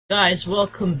Guys,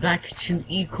 welcome back to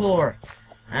eCore.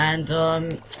 And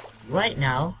right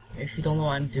now, if you don't know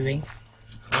what I'm doing,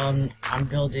 I'm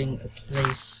building a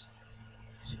place.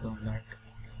 Is it going dark?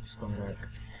 It's going dark.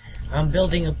 I'm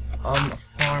building a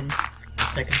farm, the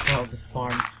second part of the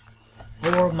farm,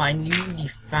 for my newly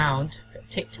found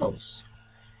potatoes.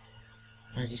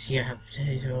 As you see, I have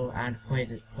potato and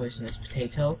poisonous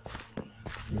potato.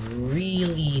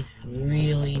 Really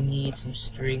need some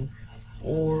string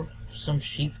or some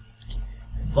sheep,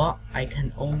 but I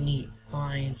can only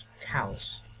find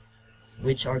cows,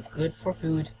 which are good for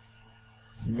food,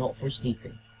 not for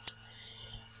sleeping.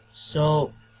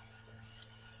 So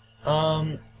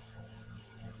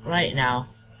right now,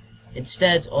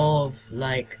 instead of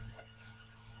like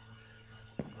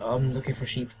looking for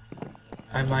sheep,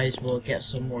 I might as well get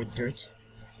some more dirt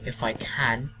if I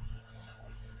can.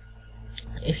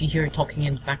 If you hear talking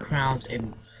in the background,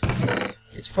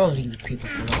 it's probably the people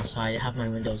from outside. I have my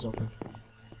windows open.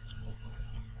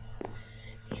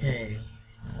 Okay,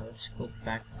 let's go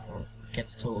back before it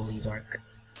gets totally dark.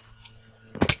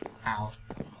 Ow.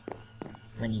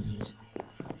 My knees.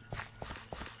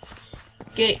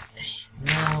 Okay,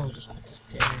 now I'll just put this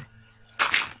there.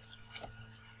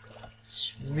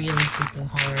 It's really freaking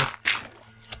hard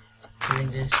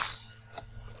doing this.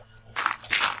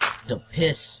 I'm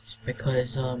pissed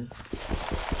because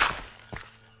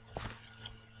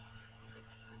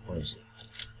what is it?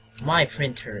 My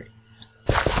printer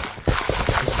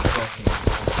isn't working.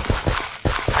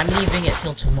 I'm leaving it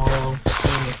till tomorrow,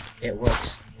 seeing if it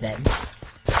works then.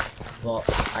 But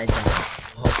I doubt.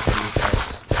 Hopefully it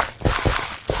does.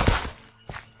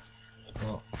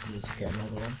 Well, I need to get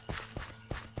another one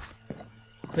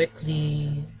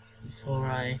quickly before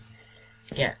I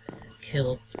get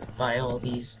killed by all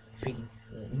these freaking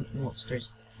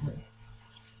monsters.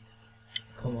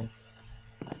 Come on.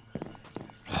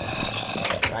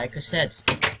 Like I said,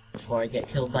 before I get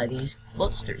killed by these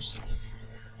monsters.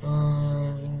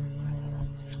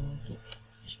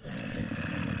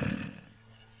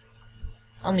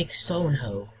 I'll make stone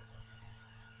hoe.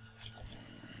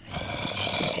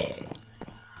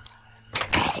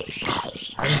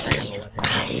 At least I have a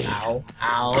weapon. Ow.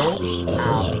 Ow.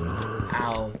 Ow.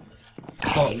 Ow.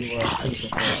 Thought you were a creeper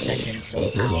for a second, so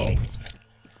ow.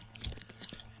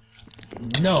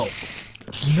 No.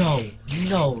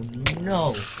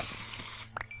 No.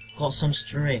 Got some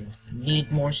string.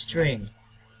 Need more string.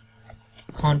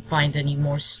 Can't find any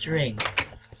more string.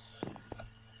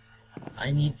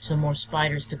 I need some more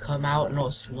spiders to come out. No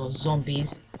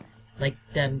zombies. Like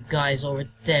them guys over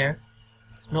there.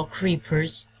 No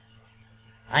creepers.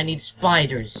 I need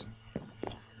spiders.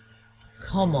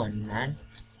 Come on, man.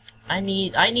 I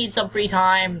need some free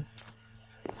time.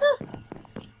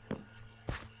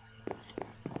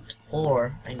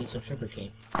 Or I need some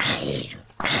sugarcane.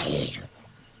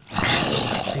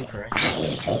 Creeper, I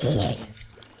think. What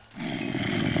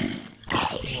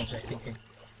was I thinking?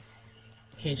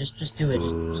 Okay, just do it.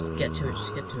 Just get to it.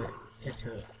 Just get to it. Get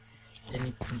to it. Then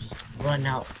you can just run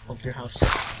out of your house.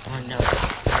 Run into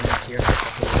your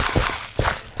house like a wuss.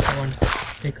 Come on,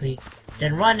 quickly.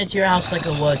 Then run into your house like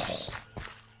a wuss.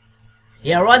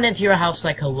 Yeah, run into your house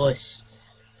like a wuss.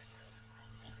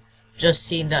 Just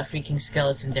seeing that freaking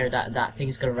skeleton there, that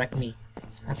thing's gonna wreck me.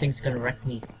 That thing's gonna wreck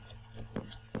me.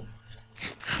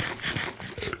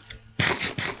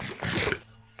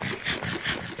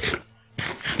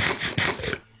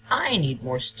 I need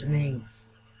more string.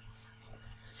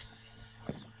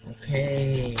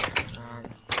 Okay.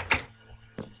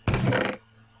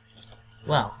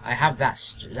 Well, I have that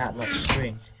much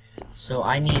string, so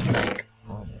I need like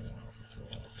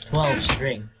 12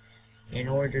 string in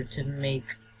order to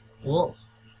make wool.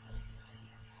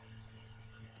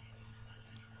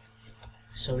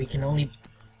 So we can only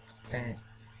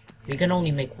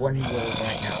make one wool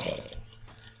right now.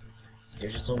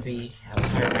 There's a zombie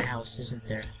outside my house, isn't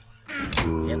there?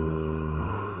 Yep.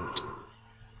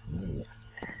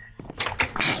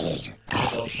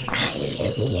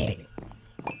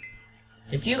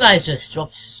 If you guys just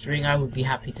dropped string, I would be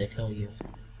happy to kill you.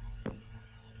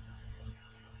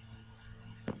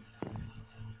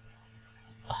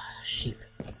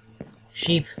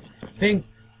 Sheep. Ping.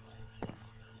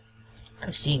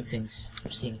 I'm seeing things. Guys.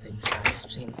 I'm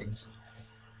seeing things.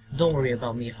 Don't worry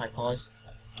about me if I pause.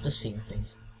 Just seeing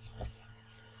things.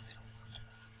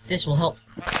 This will help.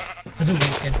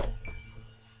 Hadouken.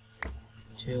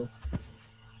 2,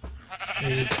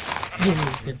 3.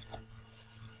 Hadouken.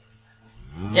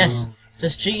 Yes.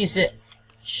 Just cheese it.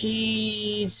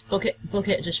 Cheese. Book it.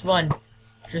 Just run.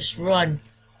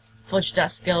 Fudge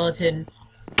that skeleton.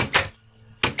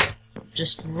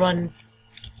 Just run.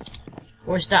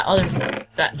 Where's that other...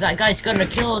 That guy's gonna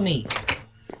kill me!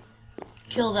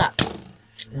 Kill that!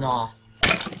 Nah.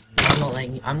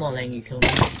 I'm not letting you kill me.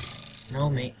 No,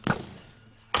 mate.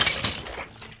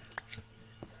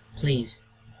 Please.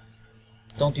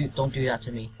 Don't do that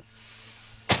to me.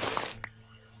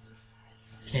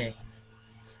 Okay.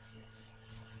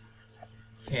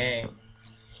 Okay.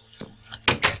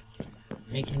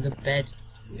 Making the bed.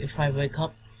 If I wake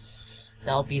up,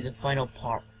 that'll be the final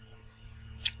part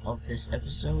of this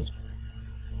episode.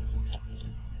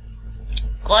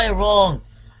 Got it wrong!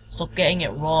 Stop getting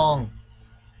it wrong.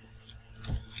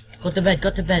 Go to bed,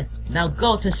 go to bed. Now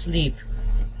go to sleep.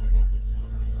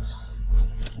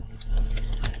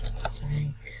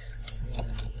 Thank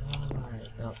God.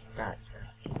 Oh, that.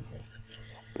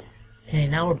 Okay,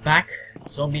 now we're back.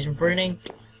 Zombies are burning.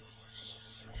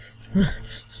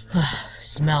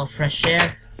 Smell fresh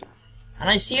air. And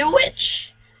I see a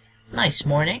witch! Nice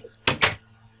morning.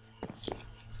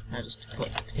 Now just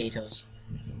put potatoes.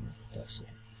 That's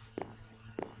it.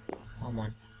 Come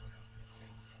on.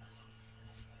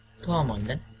 Come on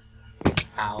then.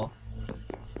 Ow.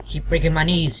 Keep breaking my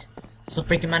knees. Stop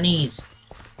breaking my knees.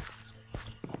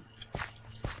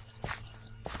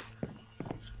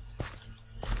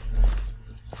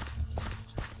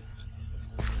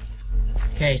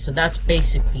 Okay, so that's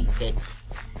basically it.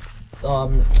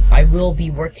 I will be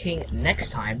working next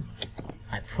time.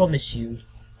 I promise you,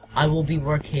 I will be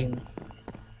working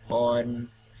on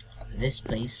this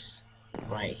place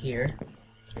right here,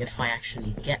 if I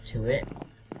actually get to it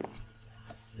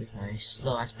with my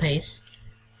slow ass pace.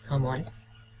 Come on.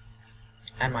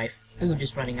 And my food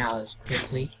is running out as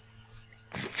quickly.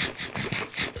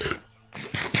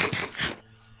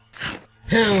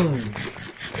 Boom!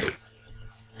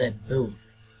 Then boom.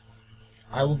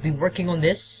 I will be working on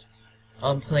this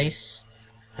place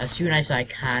as soon as I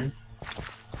can.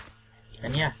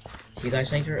 And yeah, see you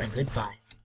guys later and goodbye.